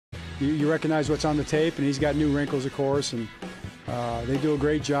you recognize what's on the tape, and he's got new wrinkles, of course, and they do a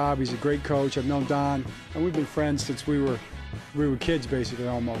great job. He's a great coach. I've known Don, and we've been friends since we were kids, basically,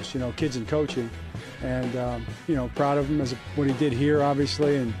 almost, kids in coaching. And, proud of him as what he did here,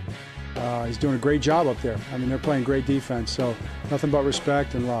 obviously, and he's doing a great job up there. I mean, they're playing great defense, so nothing but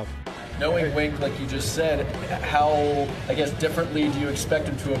respect and love. Knowing Wink, like you just said, how, I guess, differently do you expect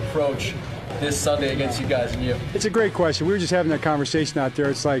him to approach this Sunday against you guys and you? It's a great question. We were just having that conversation out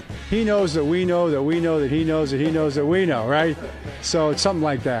there. It's like he knows that we know that we know that he knows that he knows that we know, right? So it's something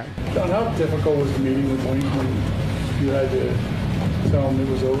like that. John, how difficult was the meeting with Wink when you had to tell him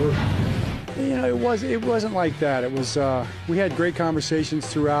it was over? It wasn't like that. It was we had great conversations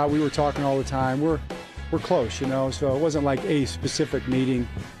throughout. We were talking all the time. We're close, so it wasn't like a specific meeting.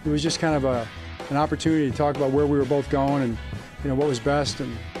 It was just kind of an opportunity to talk about where we were both going and what was best,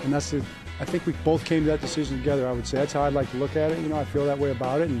 and that's it. I think we both came to that decision together, I would say. That's how I'd like to look at it. I feel that way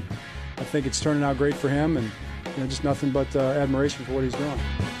about it, and I think it's turning out great for him, and just nothing but admiration for what he's doing.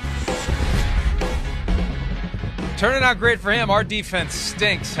 Turning out great for him. Our defense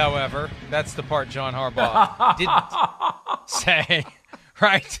stinks, however. That's the part John Harbaugh didn't say,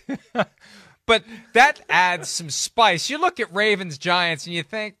 right? But that adds some spice. You look at Ravens-Giants and you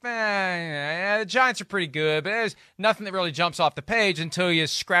think, the Giants are pretty good, but there's nothing that really jumps off the page until you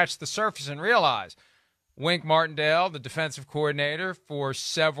scratch the surface and realize Wink Martindale, the defensive coordinator for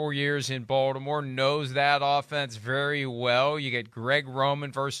several years in Baltimore, knows that offense very well. You get Greg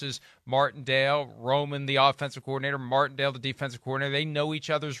Roman versus Martindale. Roman, the offensive coordinator, Martindale, the defensive coordinator. They know each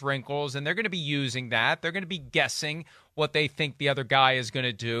other's wrinkles, and they're going to be using that. They're going to be guessing what they think the other guy is going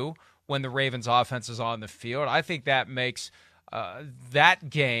to do when the Ravens offense is on the field. I think that makes that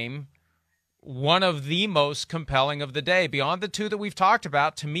game one of the most compelling of the day. Beyond the two that we've talked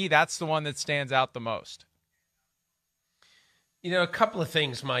about, to me, that's the one that stands out the most. A couple of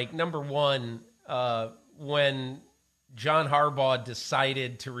things, Mike. Number one, when John Harbaugh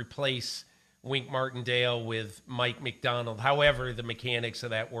decided to replace Wink Martindale with Mike McDonald, however the mechanics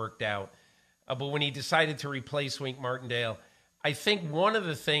of that worked out, but when he decided to replace Wink Martindale, I think one of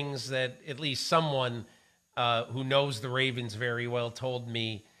the things that at least someone who knows the Ravens very well told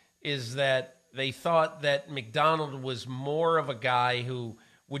me is that they thought that McDonald was more of a guy who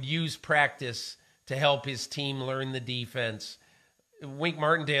would use practice to help his team learn the defense. Wink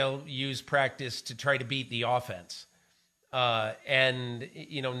Martindale used practice to try to beat the offense. And,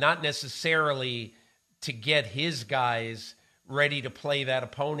 not necessarily to get his guys ready to play that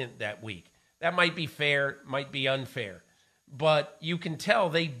opponent that week. That might be fair, might be unfair. But you can tell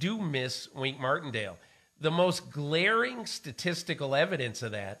they do miss Wink Martindale. The most glaring statistical evidence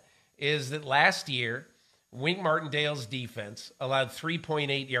of that is that last year, Wink Martindale's defense allowed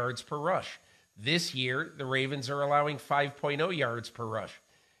 3.8 yards per rush. This year, the Ravens are allowing 5.0 yards per rush.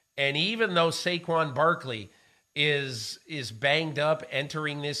 And even though Saquon Barkley is banged up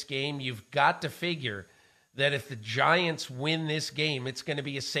entering this game, you've got to figure that if the Giants win this game, it's going to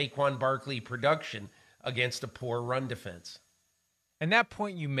be a Saquon Barkley production against a poor run defense. And that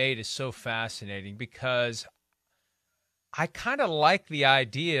point you made is so fascinating because I kind of like the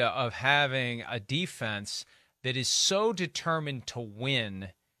idea of having a defense that is so determined to win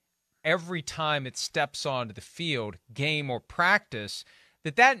every time it steps onto the field, game or practice,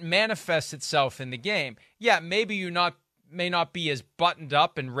 that manifests itself in the game. Yeah, maybe you may not be as buttoned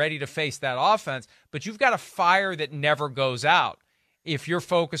up and ready to face that offense, but you've got a fire that never goes out if you're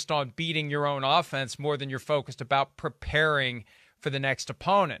focused on beating your own offense more than you're focused about preparing for the next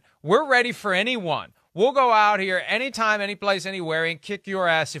opponent. We're ready for anyone. We'll go out here anytime, any place, anywhere, and kick your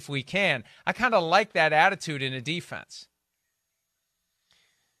ass if we can. I kind of like that attitude in a defense.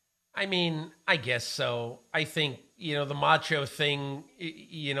 I mean, I guess so. I think, the macho thing,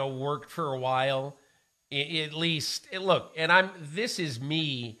 worked for a while. At least, look, and this is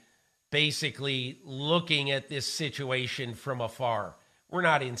me basically looking at this situation from afar. We're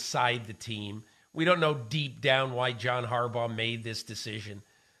not inside the team. We don't know deep down why John Harbaugh made this decision.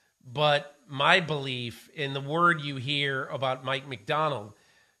 But my belief in the word you hear about Mike McDonald,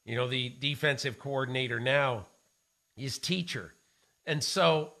 the defensive coordinator now, is teacher. And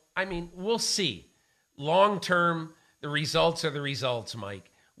so, we'll see. Long term, the results are the results, Mike.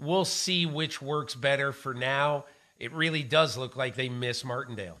 We'll see which works better. For now, it really does look like they miss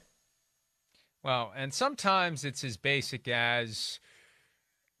Martindale. Well, and sometimes it's as basic as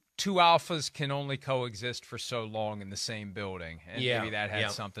two alphas can only coexist for so long in the same building. And maybe that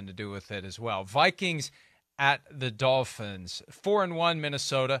had something to do with it as well. Vikings at the Dolphins. 4-1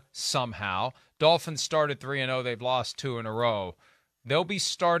 Minnesota somehow. Dolphins started 3-0. They've lost 2 in a row. They'll be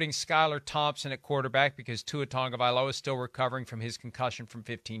starting Skylar Thompson at quarterback because Tua Tagovailoa is still recovering from his concussion from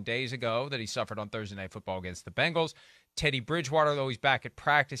 15 days ago that he suffered on Thursday Night Football against the Bengals. Teddy Bridgewater, though he's back at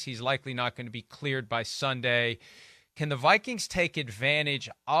practice, he's likely not going to be cleared by Sunday. Can the Vikings take advantage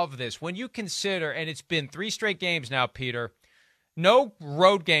of this? When you consider, and it's been 3 straight games now, Peter, no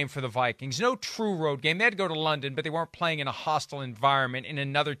road game for the Vikings, no true road game. They had to go to London, but they weren't playing in a hostile environment in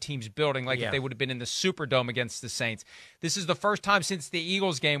another team's building like if they would have been in the Superdome against the Saints. This is the first time since the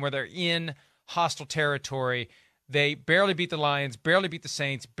Eagles game where they're in hostile territory. They barely beat the Lions, barely beat the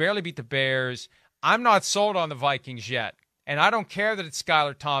Saints, barely beat the Bears. I'm not sold on the Vikings yet, and I don't care that it's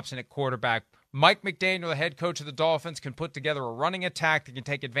Skylar Thompson at quarterback. Mike McDaniel, the head coach of the Dolphins, can put together a running attack that can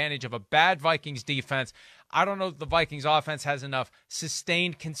take advantage of a bad Vikings defense. I don't know if the Vikings offense has enough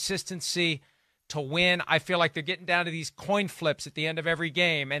sustained consistency to win. I feel like they're getting down to these coin flips at the end of every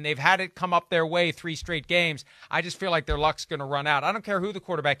game, and they've had it come up their way 3 straight games. I just feel like their luck's going to run out. I don't care who the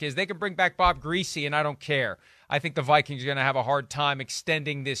quarterback is. They can bring back Bob Greasy, and I don't care. I think the Vikings are going to have a hard time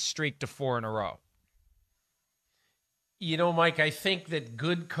extending this streak to 4 in a row. You know, Mike, I think that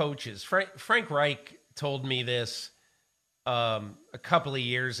good coaches, Frank Reich told me this a couple of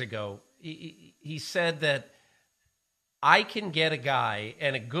years ago. He said that I can get a guy,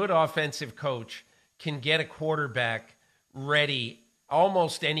 and a good offensive coach can get a quarterback ready,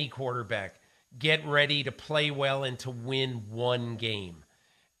 almost any quarterback, get ready to play well and to win 1 game.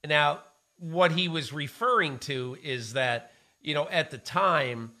 Now, what he was referring to is that, you know, at the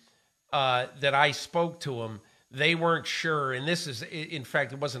time that I spoke to him, they weren't sure, and this is, in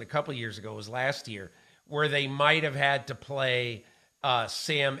fact, it wasn't a couple of years ago, it was last year, where they might have had to play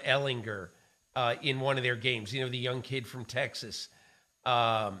Sam Ehlinger in one of their games, you know, the young kid from Texas.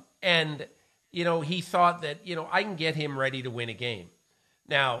 And, you know, he thought that, you know, I can get him ready to win a game.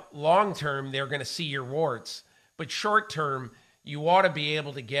 Now, long term, they're going to see your warts, but short term, you ought to be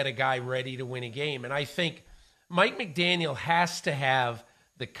able to get a guy ready to win a game. And I think Mike McDaniel has to have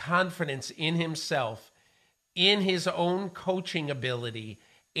the confidence in himself, in his own coaching ability,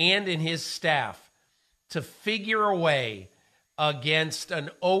 and in his staff to figure a way against an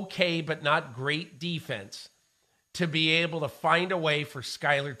okay but not great defense to be able to find a way for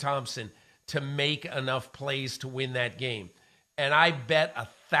Skylar Thompson to make enough plays to win that game. And I bet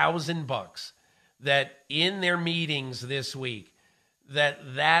 $1,000 that in their meetings this week,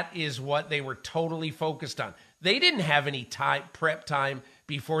 that is what they were totally focused on. They didn't have any prep time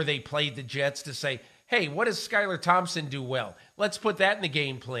before they played the Jets to say, hey, what does Skylar Thompson do well? Let's put that in the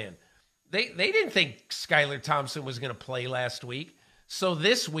game plan. They didn't think Skylar Thompson was going to play last week. So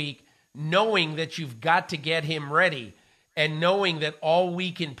this week, knowing that you've got to get him ready and knowing that all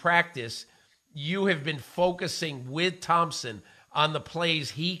week in practice, you have been focusing with Thompson on the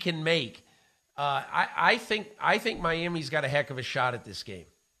plays he can make, I think Miami's got a heck of a shot at this game.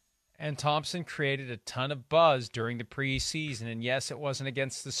 And Thompson created a ton of buzz during the preseason. And yes, it wasn't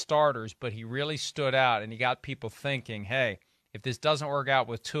against the starters, but he really stood out and he got people thinking, hey, if this doesn't work out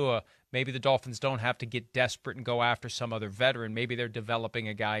with Tua, maybe the Dolphins don't have to get desperate and go after some other veteran. Maybe they're developing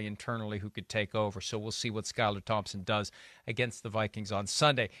a guy internally who could take over. So we'll see what Skylar Thompson does against the Vikings on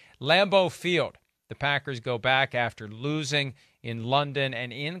Sunday. Lambeau Field. The Packers go back after losing in London,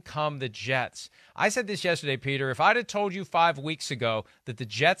 and in come the Jets. I said this yesterday, Peter. If I'd have told you 5 weeks ago that the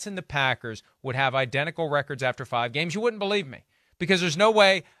Jets and the Packers would have identical records after 5 games, you wouldn't believe me, because there's no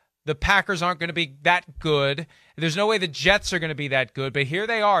way the Packers aren't going to be that good. There's no way the Jets are going to be that good, but here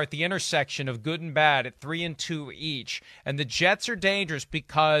they are at the intersection of good and bad at 3-2 each, and the Jets are dangerous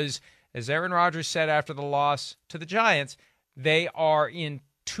because, as Aaron Rodgers said after the loss to the Giants, they are in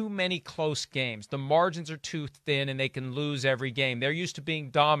too many close games. The margins are too thin, and they can lose every game. They're used to being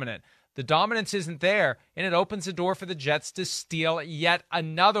dominant. The dominance isn't there, and it opens the door for the Jets to steal yet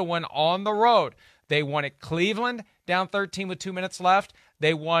another one on the road. They won at Cleveland, down 13 with 2 minutes left.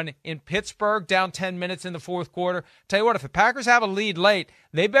 They won in Pittsburgh, down 10 minutes in the fourth quarter. Tell you what, if the Packers have a lead late,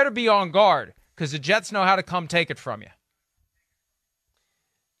 they better be on guard, because the Jets know how to come take it from you.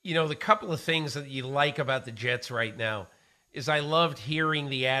 You know, the couple of things that you like about the Jets right now is I loved hearing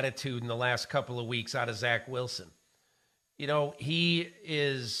the attitude in the last couple of weeks out of Zach Wilson. You know,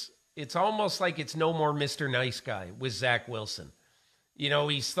 it's almost like it's no more Mr. Nice Guy with Zach Wilson. You know,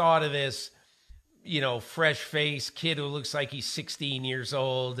 he's thought of this, you know, fresh-faced kid who looks like he's 16 years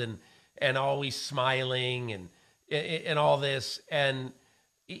old and always smiling and all this. And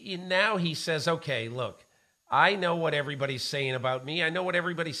now he says, okay, look, I know what everybody's saying about me. I know what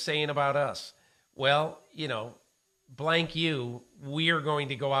everybody's saying about us. Well, you know, blank you, we are going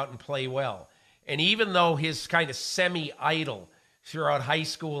to go out and play well. And even though his kind of semi-idol throughout high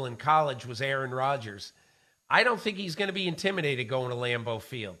school and college was Aaron Rodgers, I don't think he's going to be intimidated going to Lambeau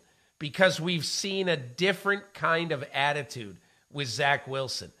Field because we've seen a different kind of attitude with Zach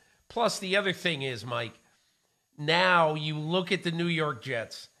Wilson. Plus, the other thing is, Mike, now you look at the New York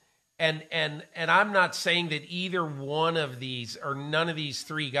Jets, and I'm not saying that either one of these or none of these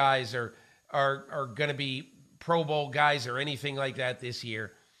three guys are going to be Pro Bowl guys or anything like that this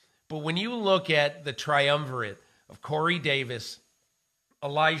year. But when you look at the triumvirate of Corey Davis,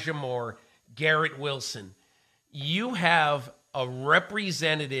 Elijah Moore, Garrett Wilson, you have a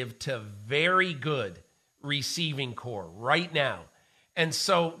representative to very good receiving core right now. And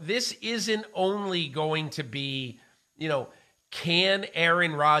so this isn't only going to be, can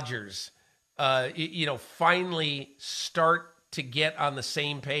Aaron Rodgers, finally start to get on the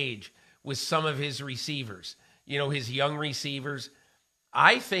same page with some of his receivers, his young receivers.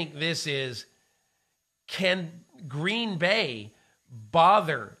 I think this is, can Green Bay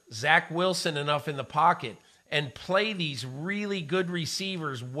bother Zach Wilson enough in the pocket and play these really good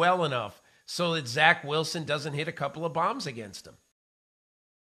receivers well enough so that Zach Wilson doesn't hit a couple of bombs against him?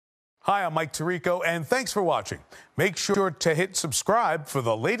 Hi, I'm Mike Tirico, and thanks for watching. Make sure to hit subscribe for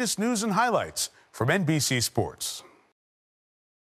the latest news and highlights from NBC Sports.